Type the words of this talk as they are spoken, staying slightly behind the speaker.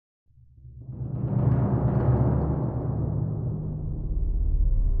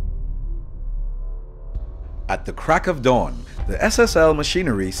At the crack of dawn, the SSL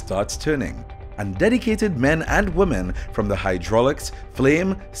machinery starts turning, and dedicated men and women from the hydraulics,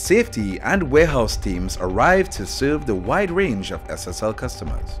 flame, safety, and warehouse teams arrive to serve the wide range of SSL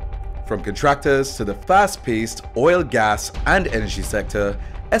customers. From contractors to the fast-paced oil, gas, and energy sector,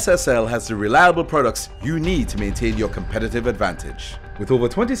 SSL has the reliable products you need to maintain your competitive advantage. With over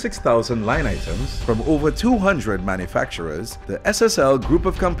 26,000 line items from over 200 manufacturers, the SSL Group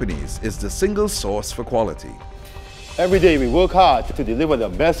of companies is the single source for quality. Every day we work hard to deliver the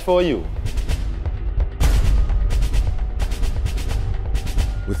best for you.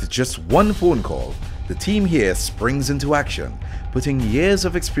 With just one phone call, the team here springs into action, putting years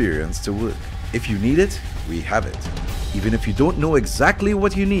of experience to work. If you need it, we have it. Even if you don't know exactly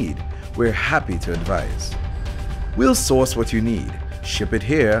what you need, we're happy to advise. We'll source what you need, ship it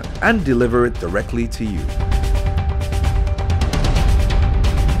here, and deliver it directly to you.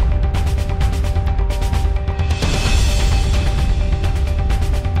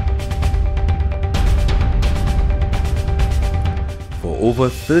 For over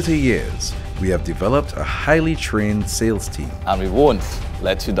 30 years, we have developed a highly trained sales team. And we won't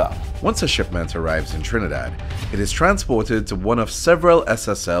let you down. Once a shipment arrives in Trinidad, it is transported to one of several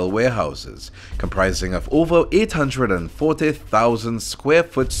SSL warehouses, comprising of over 840,000 square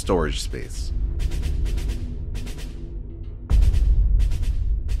foot storage space.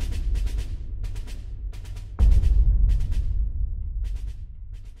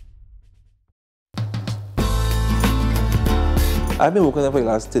 I've been working there for the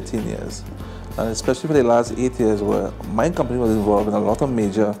last 13 years, and especially for the last 8 years where my company was involved in a lot of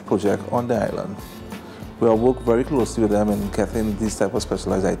major projects on the island. We have worked very closely with them in getting these type of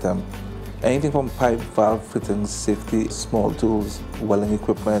specialized items. Anything from pipe, valve fittings, safety, small tools, welding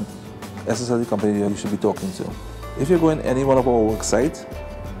equipment, SSL is the company you should be talking to. If you go in any one of our work sites,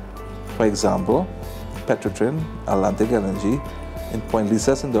 for example, Petrotrin, Atlantic LNG, in Point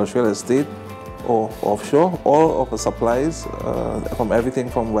Lisas Industrial Estate, or offshore, all of the supplies, from everything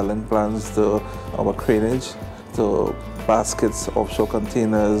from welding plans to our craneage, to baskets, offshore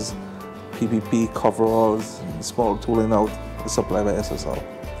containers, PPP coveralls, small tooling out, is supplied by SSL.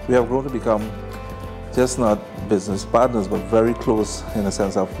 We have grown to become just not business partners, but very close in a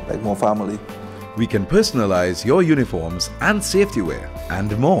sense of like more family. We can personalize your uniforms and safety wear,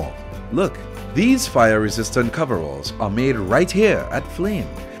 and more. Look, these fire-resistant coveralls are made right here at Flame,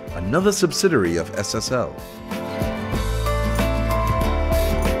 another subsidiary of SSL.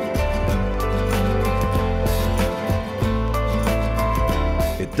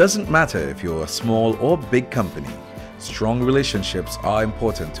 It doesn't matter if you're a small or big company, strong relationships are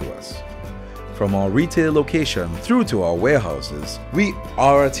important to us. From our retail location through to our warehouses, we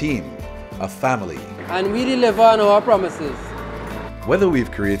are a team, a family. And we deliver on our promises. Whether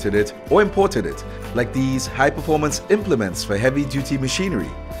we've created it or imported it, like these high-performance implements for heavy-duty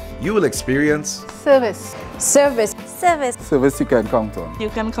machinery, you will experience service. Service. Service. Service you can count on. You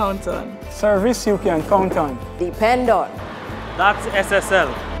can count on. Service you can count on. Depend on. That's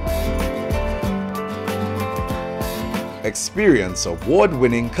SSL. Experience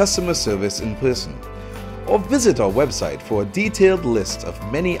award-winning customer service in person, or visit our website for a detailed list of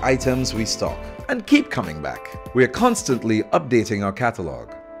many items we stock. And keep coming back. We're constantly updating our catalog.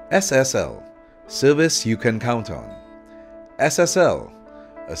 SSL, service you can count on. SSL,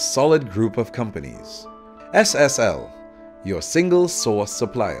 a solid group of companies. SSL, your single source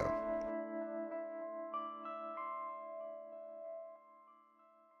supplier.